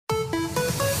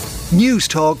News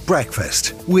Talk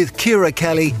Breakfast with Ciara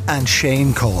Kelly and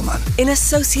Shane Coleman. In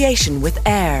association with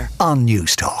AIR on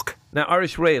News Talk. Now,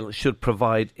 Irish Rail should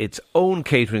provide its own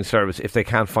catering service if they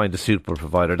can't find a suitable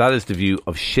provider. That is the view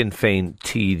of Sinn Féin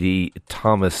TD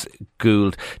Thomas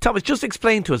Gould. Thomas, just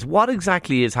explain to us what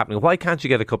exactly is happening. Why can't you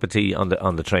get a cup of tea on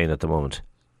the train at the moment?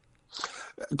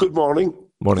 Good morning.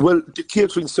 Morning. Well, the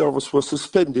catering service was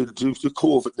suspended due to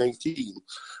COVID-19.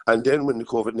 And then when the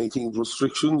COVID-19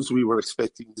 restrictions, we were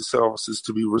expecting the services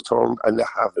to be returned, and they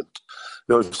haven't.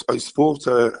 Now, I spoke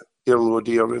to Erin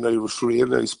O'Dea in Irish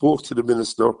Rail, and I spoke to the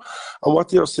Minister, and what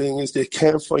they're saying is they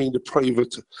can't find a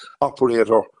private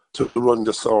operator to run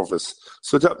the service.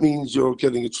 So that means you're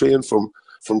getting a train from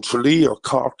Tralee or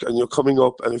Cork, and you're coming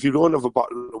up, and if you don't have a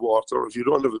bottle of water, if you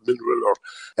don't have a mineral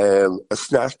or a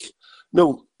snack,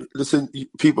 no, listen,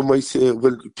 people might say,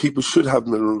 well, people should have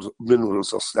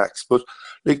minerals or snacks, but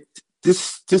like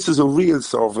this is a real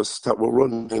service that we're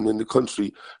running in the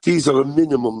country. These are the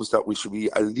minimums that we should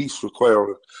be at least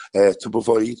required to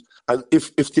provide. And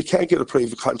if they can't get a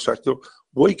private contractor,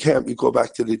 why can't we go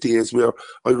back to the days where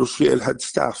Irish Rail had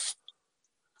staff?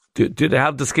 Do they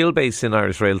have the skill base in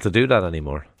Irish Rail to do that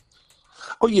anymore?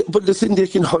 Oh yeah, but listen, they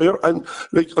can hire, and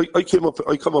like I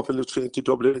come up in the train to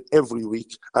Dublin every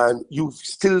week, and you've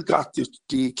still got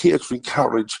the catering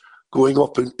carriage going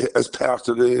up as part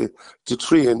of the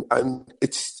train, and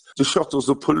it's the shutters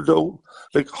are pulled down.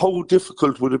 Like, how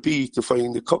difficult would it be to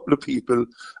find a couple of people,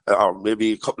 or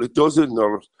maybe a couple of dozen,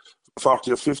 or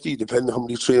 40 or 50, depending on how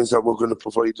many trains that we're going to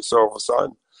provide the service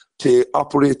on, to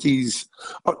operate these,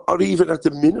 or even at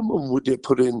the minimum, would they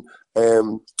put in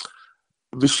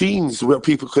machines where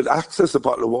people could access a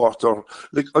bottle of water?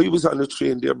 Like, I was on a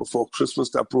train there before Christmas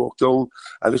that broke down,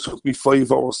 and it took me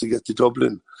 5 hours to get to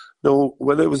Dublin. Now,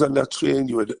 when I was on that train,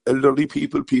 you had elderly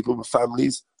people with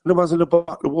families, and there wasn't a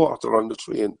bottle of water on the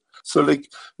train. So, like,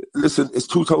 listen, it's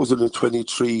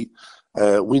 2023.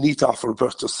 We need to offer a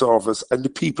better service, and the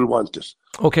people want it.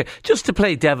 Okay, just to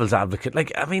play devil's advocate,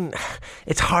 like, I mean,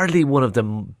 it's hardly one of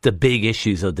the big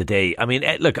issues of the day. I mean,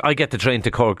 look, I get the train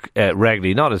to Cork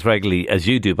regularly, not as regularly as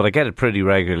you do, but I get it pretty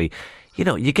regularly. You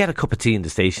know, you get a cup of tea in the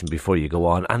station before you go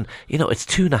on, and, you know, it's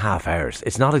 2.5 hours.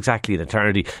 It's not exactly an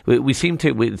eternity. We seem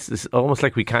to, it's almost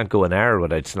like we can't go an hour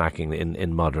without snacking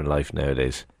in modern life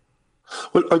nowadays.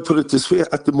 Well, I put it this way.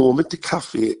 At the moment, the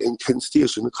cafe in Kent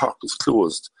Station in Cork is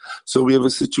closed. So we have a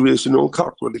situation in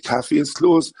Cork where the cafe is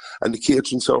closed and the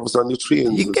catering service on the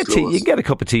trains is closed. You can get a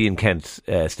cup of tea in Kent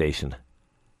Station.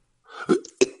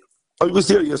 I was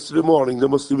there yesterday morning. There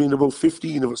must have been about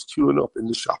 15 of us queuing up in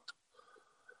the shop.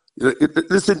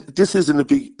 Listen, this isn't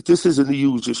a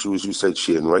huge issue, as you said,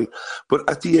 Shane, right? But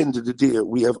at the end of the day,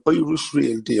 we have Irish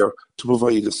Rail there to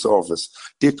provide a service.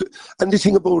 And the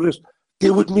thing about it, they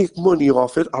would make money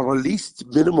off it, or at least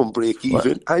minimum break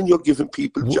even, and you're giving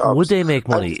people jobs. Would they make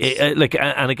money?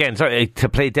 And again, sorry, to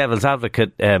play devil's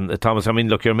advocate, Thomas, I mean,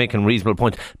 look, you're making reasonable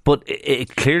points, but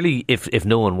clearly, if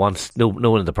no one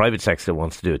in the private sector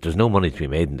wants to do it, there's no money to be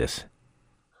made in this.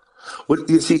 Well,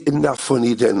 you see, isn't that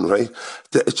funny then, right?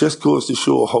 It just goes to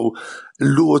show how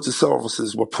loads of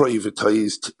services were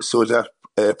privatised so that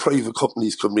private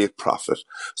companies could make profit.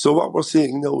 So what we're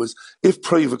saying now is, if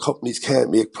private companies can't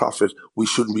make profit, we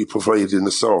shouldn't be providing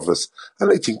the service.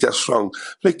 And I think that's wrong.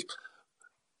 Like,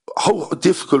 how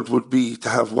difficult would it be to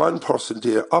have one person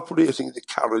there operating the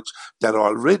carriage that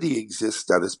already exists,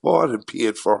 that is bought and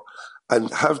paid for,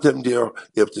 and have them there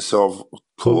able to serve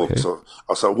cokes or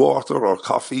some water or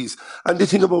coffees. And the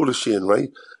thing about it, Shane, right?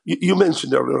 You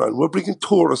mentioned earlier on, we're bringing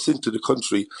tourists into the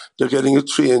country. They're getting a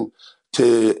train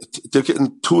they're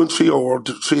getting 2 and 3 hour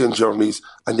train journeys,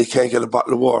 and they can't get a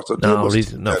bottle of water.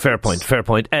 Fair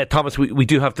point. Thomas, we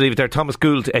do have to leave it there. Thomas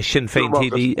Gould, Sinn Féin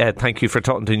TD, thank you for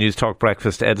talking to News Talk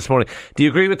Breakfast this morning. Do you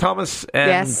agree with Thomas?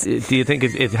 Yes. Do you think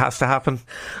it has to happen?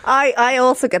 I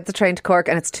also get the train to Cork,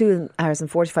 and it's 2 hours and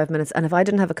 45 minutes, and if I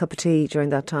didn't have a cup of tea during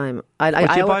that time,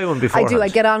 I buy one beforehand? I do, I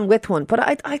get on with one, but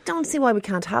I don't see why we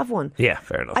can't have one. Yeah,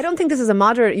 fair enough. I don't think this is a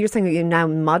modern, you're saying now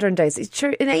modern days, it's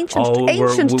true, in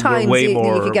ancient times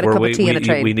you could get a cup of tea on a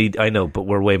train. I know, but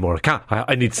we're way more.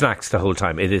 I need snacks the whole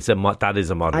time. That is a modern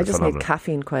phenomenon. I just need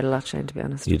caffeine quite a lot, Shane, to be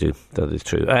honest. You do, that is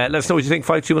true. Let us know what you think.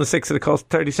 52106 at a cost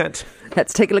 30 cents.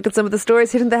 Let's take a look at some of the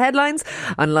stories hitting the headlines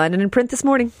online and in print this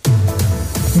morning.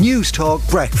 News Talk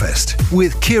Breakfast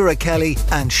with Ciara Kelly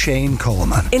and Shane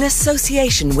Coleman. In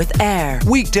association with AIR.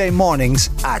 Weekday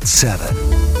mornings at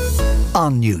 7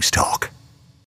 on News Talk.